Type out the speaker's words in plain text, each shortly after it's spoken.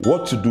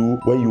What to do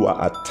when you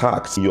are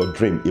attacked in your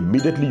dream.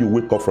 Immediately you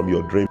wake up from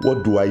your dream,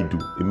 what do I do?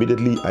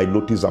 Immediately I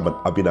notice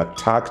I've been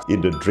attacked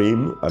in the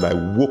dream, and I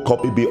woke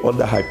up maybe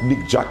under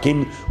hypnic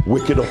jacking,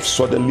 waking up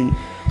suddenly,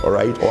 all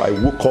right? Or I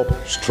woke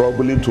up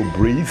struggling to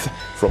breathe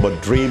from a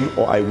dream,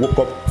 or I woke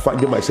up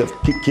finding myself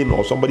kicking,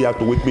 or somebody had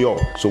to wake me up.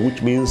 So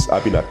which means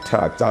I've been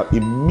attacked. Now,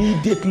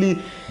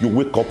 immediately you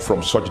wake up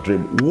from such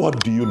dream,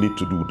 what do you need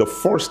to do? The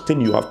first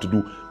thing you have to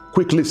do,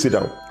 quickly sit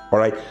down. All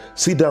right,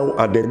 sit down,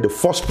 and then the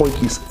first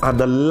point is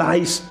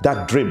analyze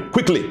that dream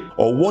quickly.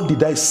 Or what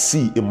did I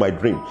see in my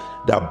dream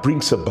that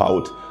brings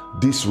about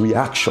this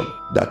reaction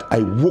that I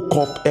woke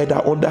up either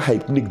under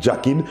hypnic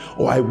jacking,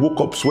 or I woke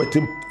up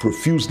sweating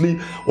profusely,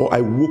 or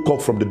I woke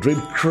up from the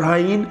dream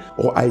crying,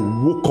 or I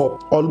woke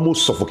up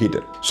almost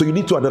suffocated. So you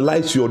need to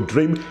analyze your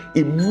dream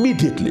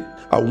immediately.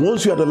 And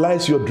once you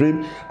analyze your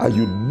dream and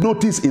you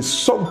notice it's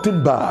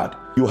something bad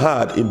you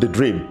had in the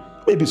dream,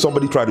 maybe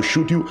somebody tried to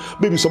shoot you,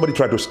 maybe somebody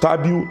tried to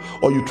stab you,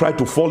 or you tried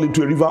to fall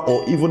into a river,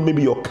 or even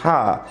maybe your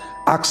car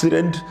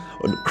accident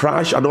and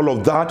crash and all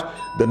of that,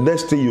 the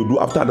next thing you do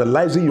after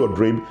analyzing your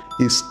dream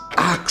is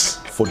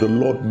ask for the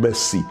Lord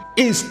mercy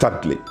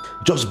instantly.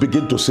 Just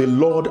begin to say,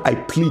 Lord, I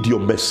plead your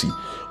mercy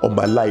on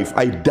my life.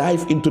 I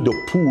dive into the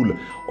pool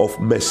of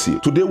mercy.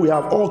 Today we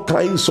have all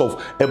kinds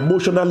of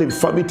emotional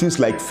infirmities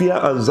like fear,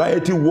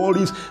 anxiety,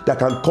 worries that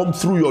can come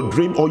through your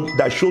dream, or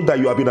that show that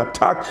you have been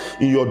attacked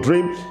in your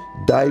dream.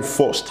 Dive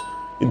first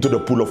into the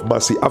pool of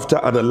mercy. After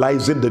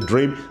analyzing the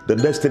dream, the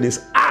next thing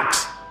is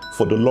ask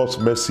for the Lord's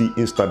mercy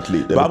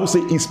instantly. The Bible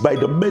says it's by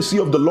the mercy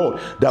of the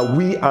Lord that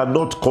we are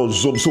not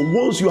consumed. So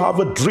once you have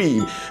a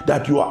dream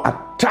that you are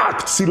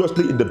attacked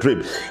seriously in the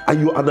dream, and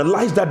you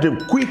analyze that dream,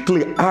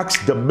 quickly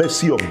ask the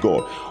mercy of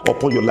God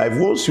upon your life.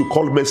 Once you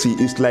call mercy,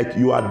 it's like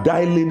you are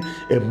dialing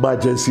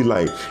emergency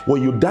line.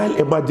 When you dial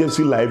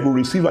emergency line, you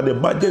receive an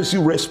emergency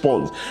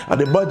response.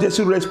 An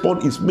emergency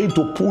response is meant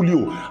to pull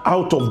you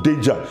out of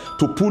danger,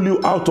 to pull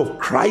you out of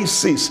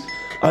crisis.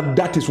 And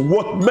that is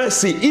what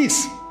mercy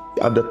is.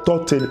 And the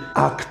third thing,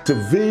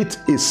 activate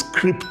a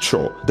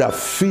scripture that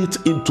fits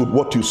into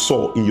what you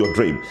saw in your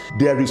dream.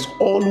 There is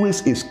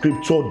always a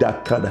scripture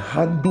that can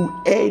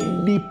handle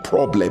any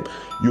problem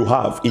you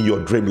have in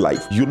your dream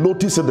life. You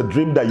notice in the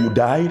dream that you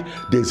died,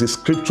 there's a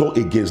scripture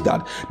against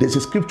that. There's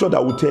a scripture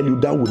that will tell you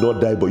that will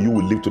not die, but you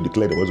will live to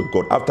declare the words of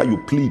God. After you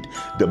plead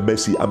the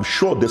mercy, I'm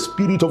sure the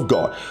Spirit of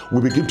God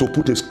will begin to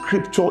put a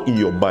scripture in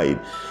your mind.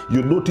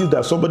 You notice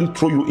that somebody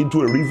throw you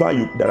into a river.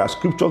 There are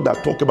scriptures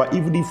that talk about,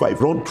 even if I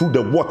run through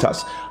the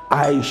waters,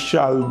 I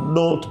shall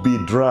not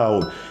be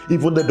drowned.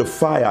 Even in the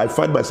fire, I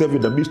find myself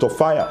in the midst of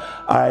fire,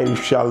 I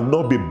shall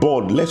not be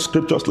burned. Let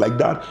scriptures like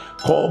that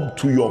come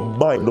to your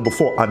mind. Number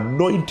 4,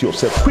 anoint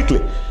yourself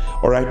quickly.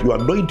 All right, you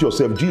anoint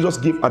yourself. Jesus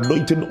gave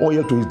anointing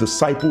oil to his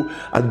disciple,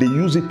 and they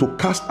use it to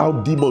cast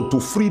out demons, to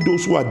free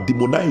those who are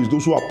demonized,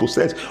 those who are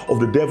possessed of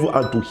the devil,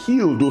 and to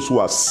heal those who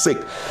are sick.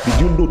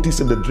 Did you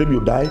notice in the dream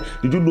you died?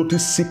 Did you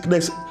notice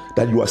sickness?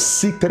 That you are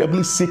sick,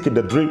 terribly sick in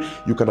the dream?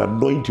 You can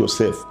anoint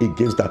yourself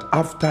against that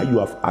after you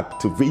have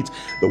activated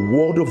the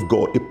word of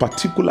God, a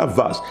particular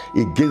verse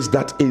against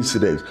that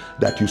incident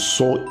that you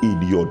saw in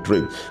your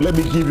dream. Let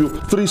me give you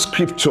 3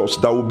 scriptures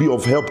that will be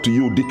of help to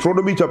you.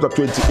 Deuteronomy chapter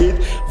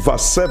 28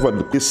 verse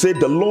 7. It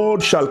said, the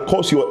Lord shall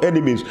cause your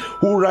enemies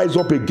who rise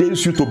up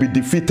against you to be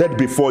defeated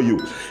before you.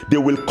 They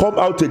will come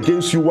out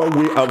against you one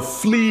way and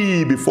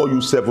flee before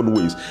you 7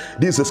 ways.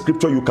 This is a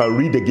scripture you can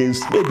read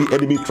against. Maybe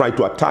enemy try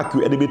to attack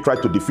you, enemy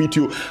try to defeat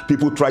you,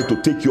 people try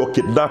to take you or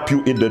kidnap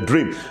you in the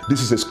dream.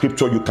 This is a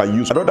scripture you can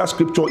use. Another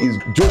scripture is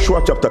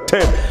Joshua chapter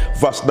 10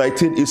 verse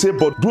 19. It says,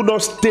 but do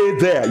not stay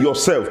there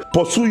yourself.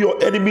 Pursue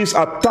your enemies,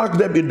 attack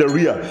them in the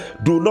rear.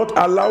 Do not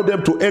allow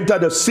them to enter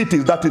the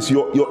cities, that is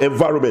your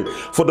environment.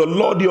 For the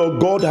Lord your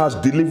God has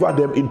delivered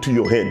them into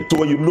your hand. So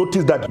when you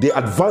notice that they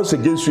advance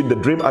against you in the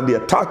dream and they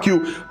attack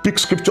you, pick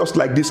scriptures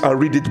like this and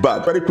read it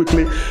back. Very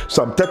quickly,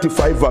 Psalm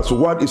 35 verse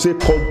 1, it says,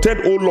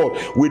 contend, O Lord,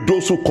 with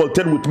those who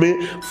contend with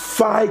me.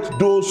 Fight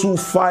those who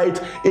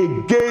fight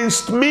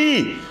against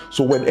me.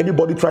 So when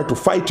anybody try to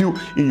fight you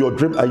in your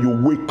dream and you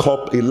wake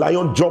up, a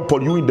lion jump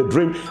on you in the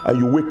dream and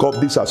you wake up,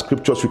 these are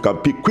scriptures you can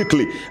pick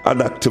quickly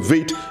and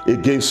activate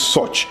against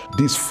such.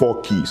 These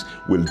 4 keys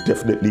will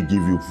definitely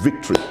give you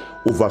victory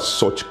over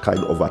such kind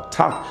of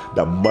attack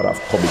that might have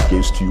come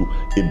against you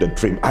in the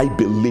dream. I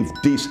believe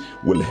this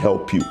will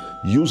help you.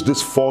 Use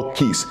these 4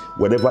 keys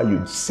whenever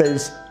you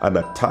sense an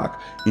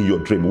attack in your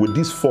dream. With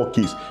these 4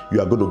 keys,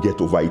 you are going to get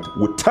over it.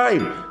 With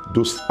time,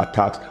 those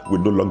attacks will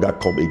no longer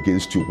come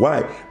against you.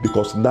 Why?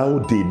 Because now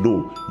they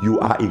know you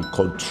are in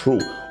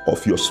control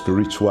of your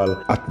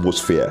spiritual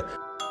atmosphere.